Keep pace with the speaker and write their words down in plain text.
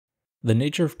The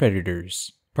Nature of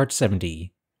Predators, Part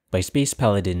 70, by Space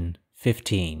Paladin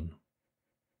 15.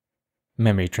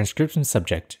 Memory transcription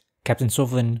subject, Captain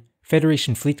Sovlin,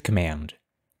 Federation Fleet Command.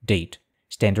 Date,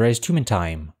 standardized human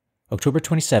time, October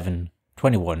 27,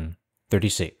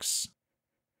 2136.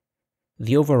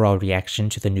 The overall reaction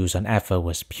to the news on Alpha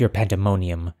was pure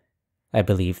pandemonium. I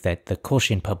believe that the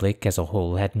Kolshian public as a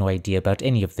whole had no idea about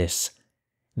any of this.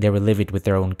 They were livid with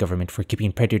their own government for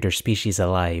keeping predator species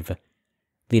alive.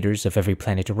 Leaders of every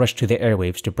planet rushed to their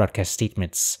airwaves to broadcast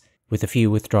statements, with a few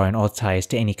withdrawing all ties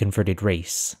to any converted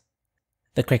race.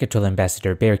 The Krakatul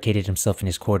ambassador barricaded himself in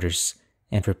his quarters,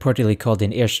 and reportedly called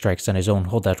in airstrikes on his own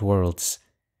holdout worlds.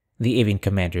 The avian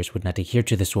commanders would not adhere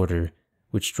to this order,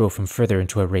 which drove him further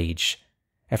into a rage.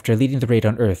 After leading the raid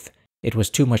on Earth, it was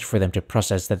too much for them to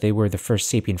process that they were the first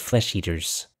sapient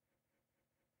flesh-eaters.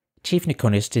 Chief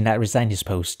Nikonis did not resign his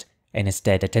post, and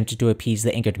instead attempted to appease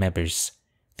the angered members.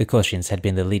 The Kolshians had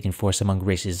been the leading force among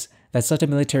races that sought a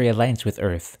military alliance with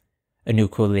Earth. A new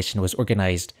coalition was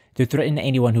organized to threaten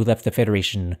anyone who left the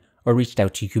Federation or reached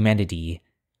out to humanity.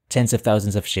 Tens of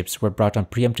thousands of ships were brought on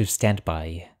preemptive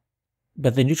standby.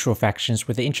 But the neutral factions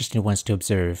were the interesting ones to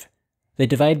observe. The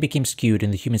divide became skewed in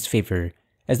the humans' favor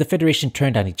as the Federation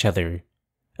turned on each other.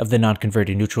 Of the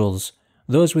non-converted neutrals,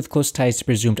 those with close ties to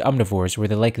presumed omnivores were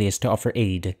the likeliest to offer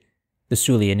aid. The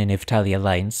Sulian and Iftali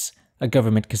Alliance, a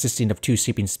government consisting of two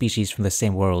sapient species from the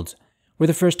same world, were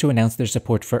the first to announce their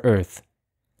support for Earth.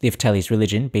 The Iftali's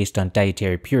religion, based on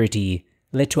dietary purity,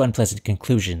 led to unpleasant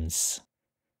conclusions.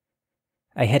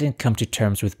 I hadn't come to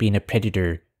terms with being a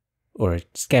predator, or a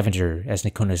scavenger, as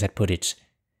Nikonos had put it.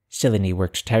 Selene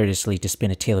worked tirelessly to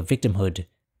spin a tale of victimhood,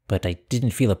 but I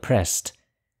didn't feel oppressed.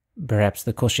 Perhaps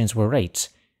the Kolshians were right,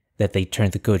 that they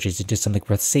turned the Gojis into something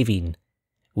worth saving.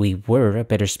 We were a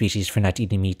better species for not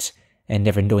eating meat, and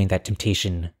never knowing that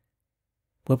temptation.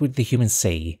 What would the humans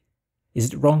say?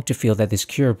 Is it wrong to feel that this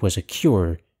cure was a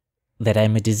cure? That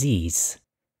I'm a disease?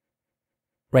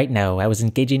 Right now, I was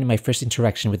engaging in my first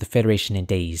interaction with the Federation in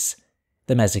days.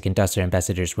 The Mazik and Dosser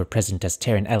ambassadors were present as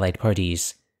Terran allied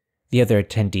parties. The other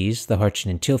attendees, the Harchin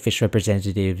and Tillfish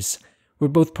representatives, were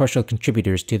both partial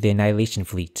contributors to the Annihilation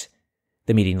Fleet.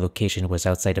 The meeting location was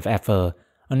outside of Alpha,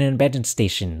 on an abandoned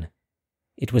station.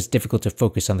 It was difficult to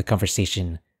focus on the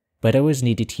conversation, but I was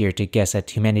needed here to guess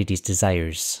at humanity's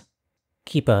desires.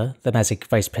 Kipa, the Mazik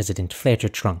vice president, flared her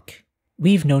trunk.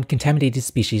 We've known contaminated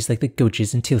species like the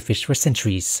Gojis and Tillfish for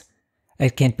centuries. I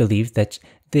can't believe that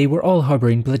they were all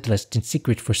harboring bloodlust in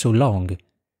secret for so long.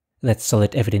 That's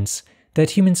solid evidence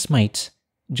that humans might,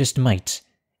 just might,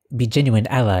 be genuine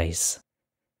allies.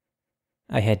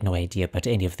 I had no idea about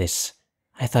any of this.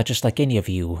 I thought just like any of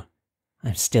you.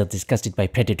 I'm still disgusted by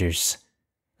predators.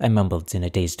 I mumbled in a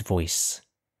dazed voice.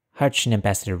 Harchin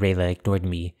Ambassador Rayla ignored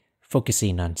me,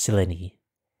 focusing on Selene.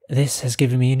 This has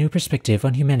given me a new perspective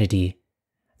on humanity.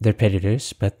 They're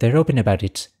predators, but they're open about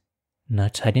it.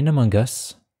 Not hiding among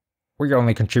us. We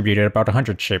only contributed about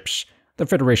 100 ships. The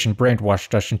Federation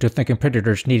brainwashed us into thinking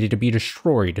predators needed to be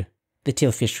destroyed. The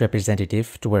Tillfish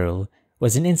representative, Dwirl,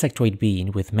 was an insectoid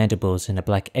being with mandibles and a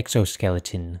black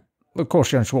exoskeleton. The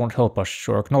Kolshians won't help us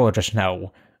or acknowledge us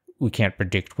now. We can't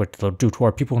predict what they'll do to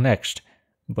our people next,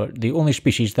 but the only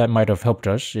species that might have helped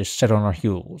us is set on our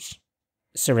heels.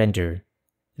 Surrender.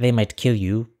 They might kill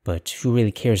you, but who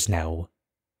really cares now?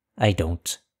 I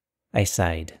don't. I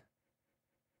sighed.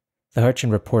 The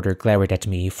Harchin reporter glowered at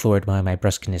me, floored by my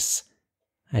brusqueness.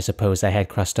 I suppose I had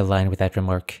crossed a line with that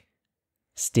remark.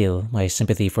 Still, my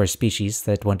sympathy for a species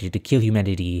that wanted to kill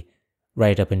humanity,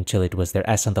 right up until it was their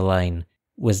ass on the line,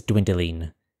 was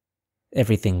dwindling.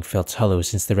 Everything felt hollow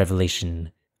since the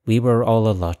revelation. We were all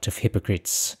a lot of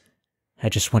hypocrites. I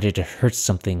just wanted to hurt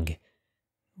something,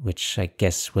 which I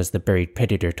guess was the buried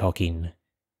predator talking.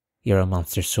 You're a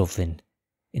monster, Sovlin,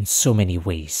 in so many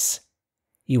ways.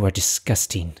 You are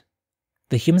disgusting.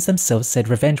 The humans themselves said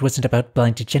revenge wasn't about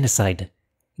blind genocide.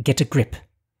 Get a grip,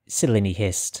 Selene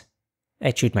hissed. I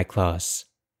chewed my claws.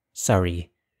 Sorry.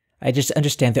 I just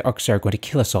understand the Arcs are going to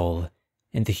kill us all,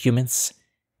 and the humans,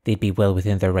 they'd be well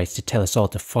within their rights to tell us all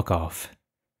to fuck off.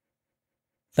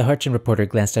 The Harchin reporter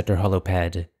glanced at her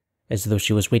holopad, as though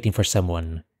she was waiting for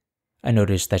someone. I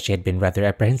noticed that she had been rather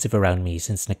apprehensive around me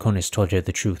since Nikonis told her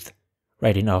the truth.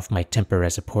 Writing off my temper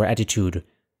as a poor attitude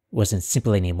wasn't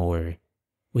simple anymore.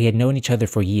 We had known each other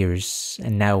for years,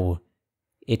 and now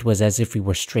it was as if we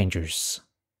were strangers.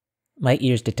 My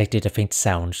ears detected a faint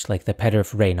sound like the patter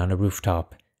of rain on a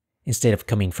rooftop. Instead of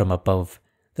coming from above,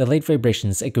 the light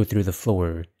vibrations echoed through the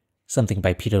floor. Something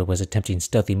bipedal was attempting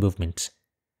stealthy movement.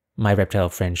 My reptile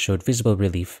friend showed visible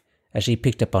relief as she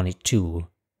picked up on it too.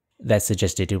 That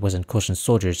suggested it wasn't Kolshian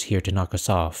soldiers here to knock us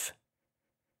off.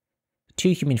 Two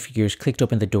human figures clicked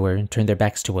open the door and turned their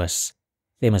backs to us.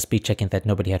 They must be checking that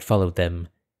nobody had followed them.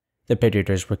 The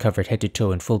predators were covered head to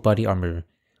toe in full body armor,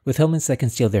 with helmets that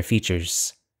concealed their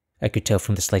features. I could tell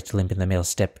from the slight limp in the male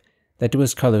step that it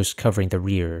was Carlos covering the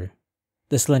rear.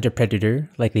 The slender predator,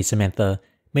 likely Samantha,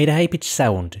 made a high-pitched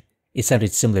sound. It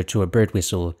sounded similar to a bird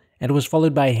whistle, and was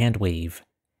followed by a hand wave.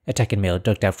 Attacking male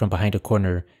ducked out from behind a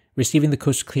corner, receiving the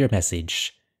coast clear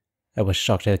message. I was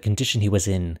shocked at the condition he was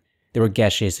in. There were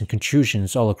gashes and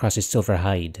contusions all across his silver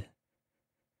hide.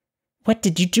 "What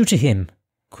did you do to him?"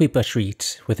 Quipa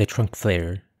shrieked, with a trunk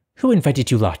flare. "Who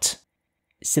invited you lot?"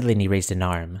 Sileni raised an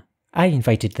arm. "I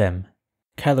invited them."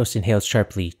 Carlos inhaled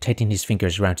sharply, tightening his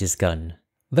fingers around his gun.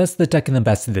 "That's the Tekken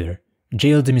ambassador,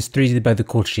 jailed and mistreated by the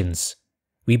Colchians.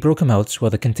 We broke him out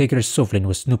while the cantankerous Sovlin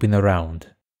was snooping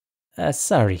around."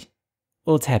 Sorry.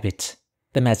 Old habit,"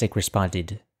 the Mazik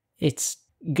responded. "It's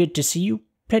good to see you,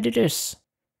 predators."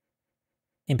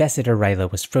 Ambassador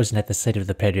Ryla was frozen at the sight of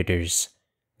the predators.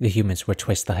 The humans were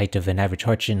twice the height of an average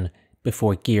Harchin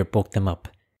before gear bulked them up.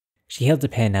 She held a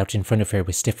pen out in front of her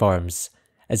with stiff arms,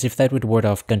 as if that would ward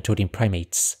off gun-toting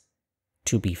primates.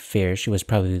 To be fair, she was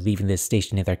probably leaving this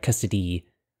station in their custody,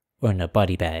 or in a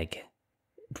body bag.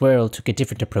 Dwirl took a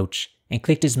different approach and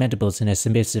clicked his mandibles in a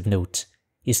submissive note.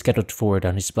 He scuttled forward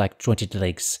on his black jointed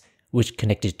legs, which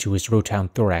connected to his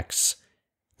rotund thorax.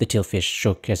 The tailfish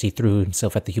shook as he threw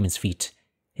himself at the human's feet.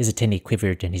 His antennae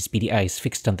quivered and his beady eyes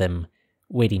fixed on them,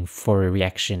 waiting for a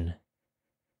reaction.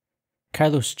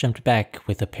 Carlos jumped back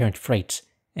with apparent fright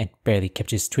and barely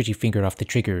kept his twitchy finger off the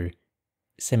trigger.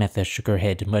 Samantha shook her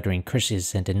head, muttering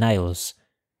curses and denials.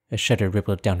 A shudder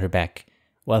rippled down her back,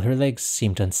 while her legs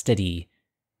seemed unsteady.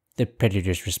 The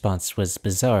predator's response was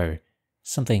bizarre,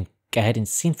 something I hadn't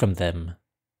seen from them.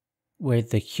 Were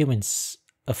the humans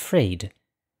afraid?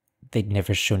 They'd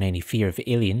never shown any fear of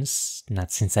aliens,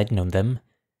 not since I'd known them.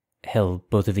 Hell,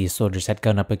 both of these soldiers had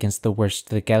gone up against the worst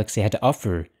the galaxy had to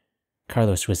offer.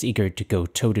 Carlos was eager to go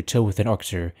toe-to-toe with an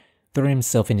Arctor, throwing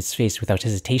himself in his face without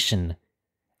hesitation.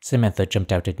 Samantha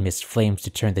jumped out amidst flames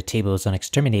to turn the tables on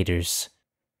exterminators.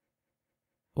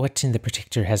 What in the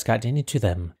Protector has gotten into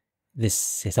them?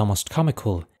 This is almost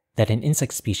comical, that an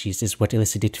insect species is what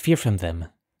elicited fear from them.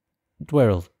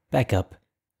 Dwirl, back up.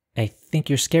 I think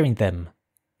you're scaring them,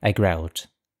 I growled.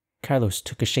 Carlos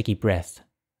took a shaky breath.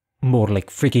 More like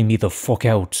freaking me the fuck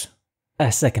out. I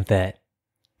second that.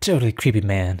 Totally creepy,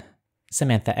 man,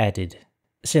 Samantha added.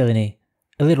 Sileni,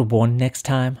 a little warning next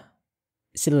time.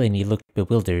 Sileni looked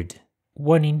bewildered.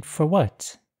 Warning for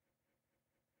what?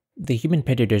 The human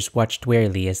predators watched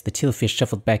warily as the tailfish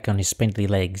shuffled back on his spindly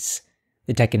legs.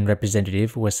 The Tekken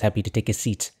representative was happy to take a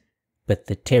seat, but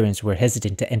the Terrans were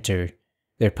hesitant to enter.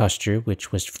 Their posture,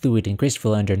 which was fluid and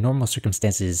graceful under normal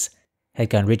circumstances,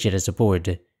 had gone rigid as a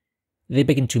board. They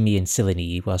beckoned to me and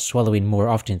Sileni while swallowing more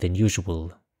often than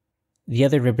usual. The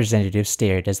other representatives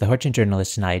stared as the Harchin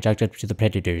journalist and I jogged up to the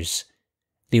predators.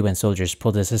 The UN soldiers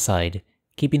pulled us aside,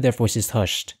 keeping their voices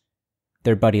hushed.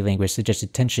 Their body language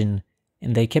suggested tension,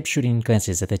 and they kept shooting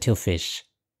glances at the tailfish.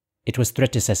 It was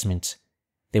threat assessment.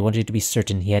 They wanted to be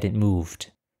certain he hadn't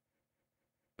moved.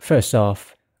 First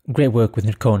off, great work with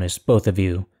Nikonis, both of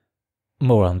you.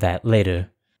 More on that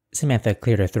later. Samantha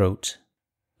cleared her throat.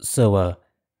 So,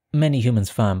 many humans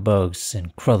find bugs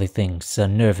and crawly things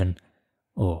unnerving,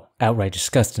 or outright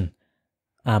disgusting.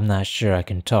 I'm not sure I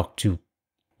can talk to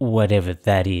whatever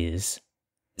that is.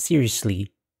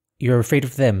 Seriously, you're afraid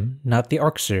of them, not the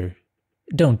Arctor.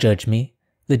 Don't judge me.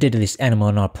 The deadliest animal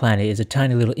on our planet is a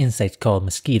tiny little insect called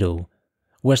mosquito.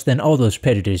 Worse than all those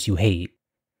predators you hate.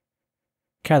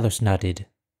 Carlos nodded.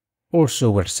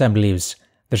 Also, where Sam lives,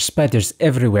 there's spiders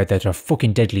everywhere that are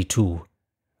fucking deadly too.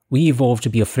 We evolved to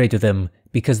be afraid of them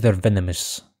because they're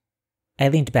venomous. I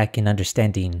leaned back in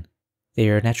understanding. They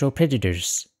are natural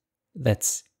predators.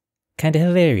 That's kinda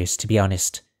hilarious, to be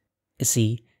honest.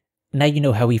 See, now you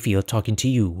know how we feel talking to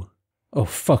you. Oh,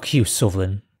 fuck you,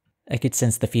 Sovlin. I could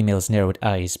sense the female's narrowed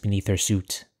eyes beneath her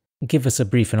suit. Give us a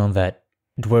briefing on that.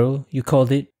 Dwirl, you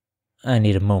called it? I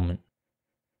need a moment.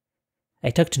 I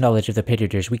tucked knowledge of the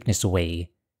predator's weakness away.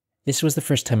 This was the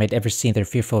first time I'd ever seen their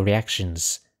fearful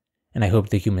reactions, and I hoped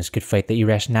the humans could fight the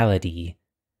irrationality.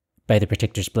 By the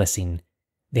Protector's blessing,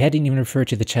 they hadn't even referred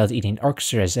to the child-eating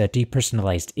Arctor as a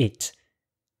depersonalized it.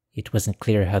 It wasn't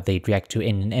clear how they'd react to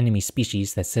an enemy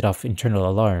species that set off internal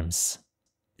alarms.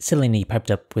 Sileni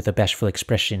piped up with a bashful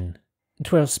expression.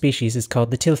 12th species is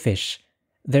called the Tailfish.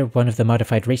 They're one of the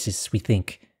modified races, we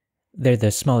think. They're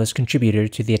the smallest contributor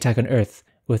to the attack on Earth,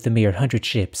 with a mere 100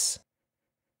 ships.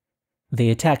 They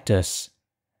attacked us,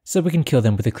 so we can kill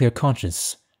them with a clear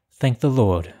conscience. Thank the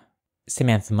Lord.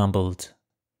 Samantha mumbled.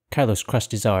 Carlos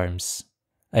crossed his arms.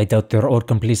 I doubt they're all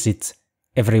complicit.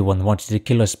 Everyone wanted to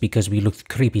kill us because we looked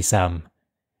creepy, Sam.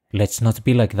 Let's not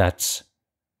be like that.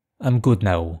 I'm good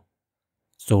now.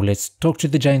 So let's talk to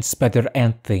the giant spider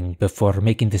ant thing before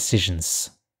making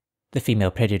decisions. The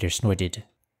female predator snorted.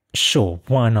 Sure,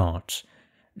 why not?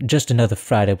 Just another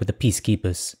Friday with the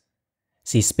Peacekeepers.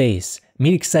 See space,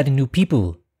 meet exciting new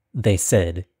people, they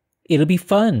said. It'll be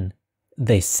fun,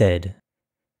 they said.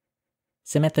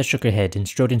 Samantha shook her head and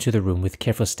strode into the room with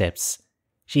careful steps.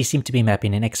 She seemed to be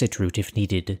mapping an exit route if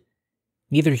needed.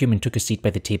 Neither human took a seat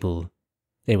by the table.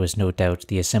 There was no doubt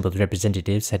the assembled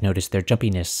representatives had noticed their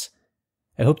jumpiness.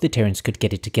 I hoped the Terrans could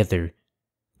get it together.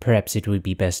 Perhaps it would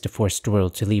be best to force Doyle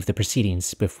to leave the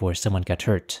proceedings before someone got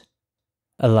hurt.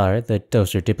 Alar, the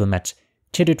Dosser diplomat,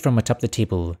 tittered from atop the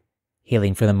table.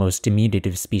 Hailing from the most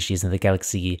diminutive species in the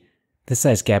galaxy, the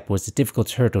size gap was a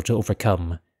difficult hurdle to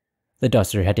overcome. The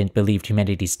Dosser hadn't believed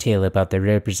humanity's tale about their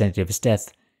representative's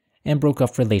death, and broke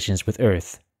off relations with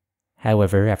Earth.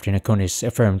 However, after Nakonis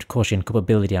affirmed Koshian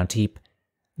culpability on Teep,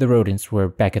 the rodents were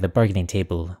back at the bargaining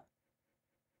table.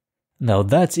 Now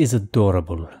that is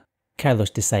adorable,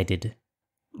 Carlos decided.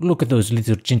 Look at those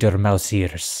little ginger mouse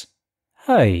ears.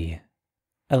 Hi.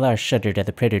 Alar shuddered at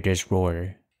the predator's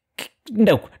roar.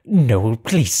 No,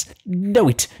 please, no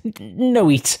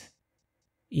it.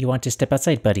 You want to step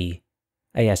outside, buddy?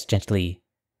 I asked gently.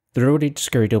 The rodent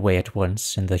scurried away at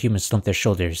once, and the humans slumped their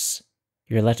shoulders.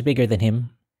 You're a lot bigger than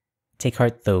him. Take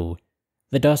heart, though.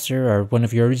 The Dosser are one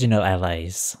of your original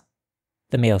allies.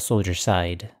 The male soldier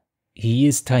sighed. He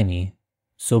is tiny.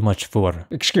 So much for—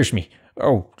 Excuse me.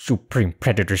 Oh, supreme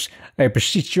predators, I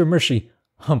beseech your mercy.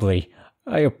 Humbly,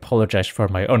 I apologize for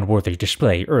my unworthy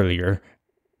display earlier.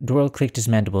 Doyle clicked his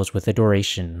mandibles with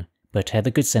adoration, but had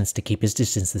the good sense to keep his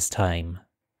distance this time.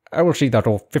 I will see that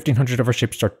all 1,500 of our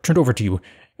ships are turned over to you.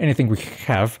 Anything we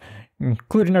have,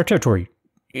 including our territory,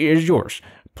 is yours.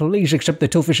 Please accept the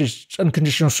Tillfish's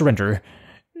unconditional surrender.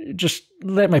 Just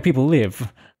let my people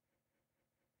live.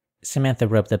 Samantha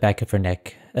rubbed the back of her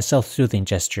neck, a self-soothing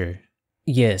gesture.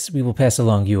 Yes, we will pass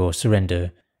along your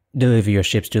surrender, deliver your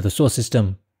ships to the Sol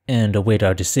System, and await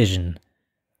our decision.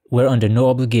 We're under no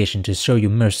obligation to show you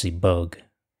mercy, Bug.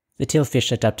 The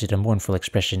Tillfish adopted a mournful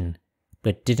expression,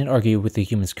 but didn't argue with the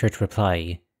human's curt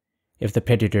reply. If the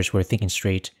predators were thinking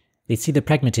straight, they'd see the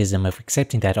pragmatism of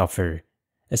accepting that offer.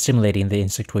 Assimilating the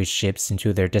insectoid ships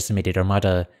into their decimated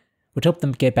armada would help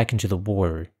them get back into the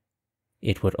war.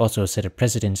 It would also set a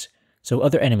precedent so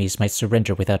other enemies might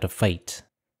surrender without a fight.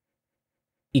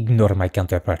 Ignore my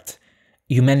counterpart.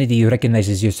 Humanity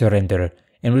recognizes your surrender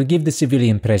and will give the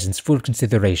civilian presence full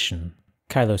consideration.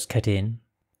 Carlos cut in.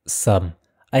 Sam,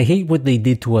 I hate what they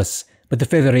did to us, but the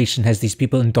Federation has these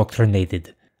people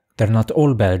indoctrinated. They're not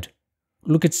all bad.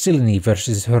 Look at Silene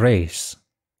versus her race.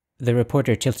 The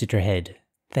reporter tilted her head.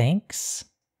 Thanks?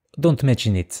 Don't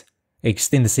mention it. I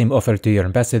extend the same offer to your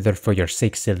ambassador for your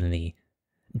sake, Silene.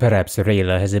 Perhaps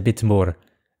Rayla has a bit more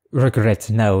regret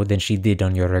now than she did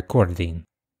on your recording.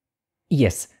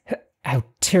 Yes, how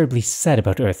terribly sad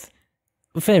about Earth.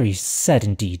 Very sad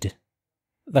indeed.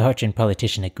 The Harchan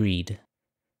politician agreed.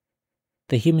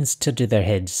 The humans tilted their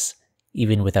heads.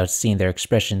 Even without seeing their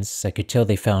expressions, I could tell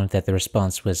they found that the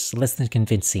response was less than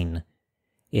convincing.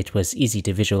 It was easy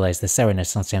to visualize the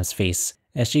sourness on Sam's face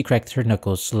as she cracked her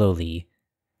knuckles slowly.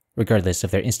 Regardless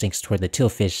of their instincts toward the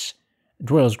Tillfish,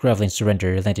 Doyle's groveling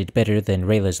surrender landed better than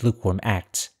Rayla's lukewarm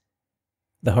act.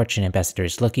 The Harchan ambassador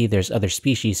is lucky there's other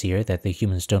species here that the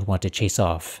humans don't want to chase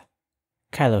off.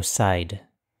 Kylo sighed.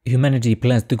 Humanity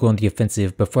plans to go on the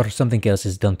offensive before something else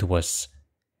is done to us.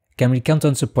 Can we count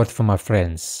on support from our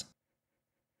friends?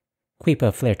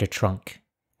 Quipa flared her trunk.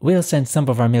 We'll send some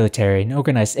of our military and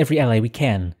organize every ally we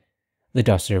can. The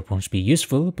Dosser won't be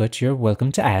useful, but you're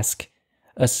welcome to ask.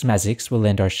 Us Mazics will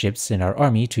lend our ships and our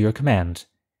army to your command.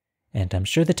 And I'm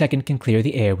sure the Tekken can clear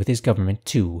the air with his government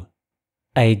too.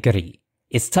 I agree.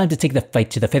 It's time to take the fight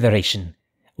to the Federation.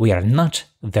 We are not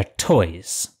their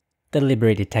toys. The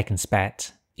liberated Tekken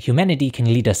spat. Humanity can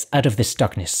lead us out of this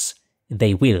darkness.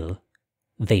 They will.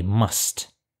 They must.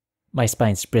 My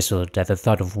spines bristled at the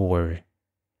thought of war.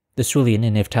 The Sulian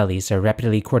and Neftalis are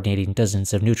rapidly coordinating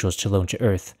dozens of neutrals to loan to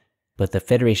Earth, but the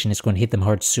Federation is going to hit them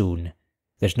hard soon.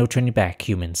 There's no turning back,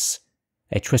 humans.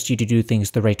 I trust you to do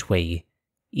things the right way,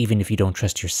 even if you don't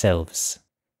trust yourselves.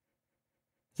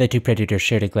 The two predators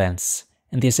shared a glance,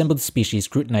 and the assembled species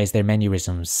scrutinized their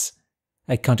mannerisms.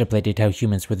 I contemplated how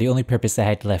humans were the only purpose I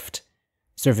had left.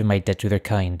 Serving my debt to their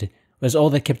kind was all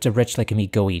that kept a wretch like me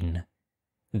going.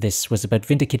 This was about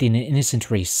vindicating an innocent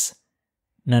race.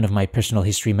 None of my personal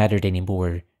history mattered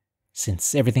anymore,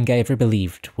 since everything I ever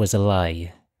believed was a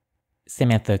lie.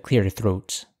 Samantha cleared her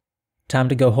throat. Time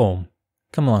to go home.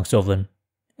 Come along, Sovlin.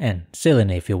 And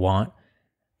Silene if you want.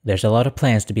 There's a lot of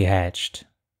plans to be hatched.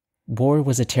 War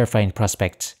was a terrifying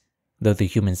prospect, though the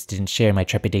humans didn't share my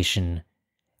trepidation.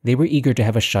 They were eager to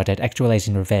have a shot at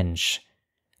actualizing revenge.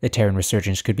 The Terran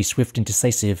resurgence could be swift and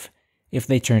decisive if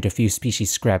they turned a few species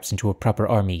scraps into a proper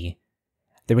army.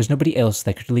 There was nobody else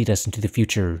that could lead us into the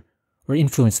future, or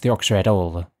influence the Oxer at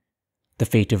all. The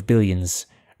fate of billions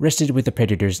rested with the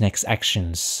Predator's next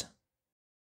actions.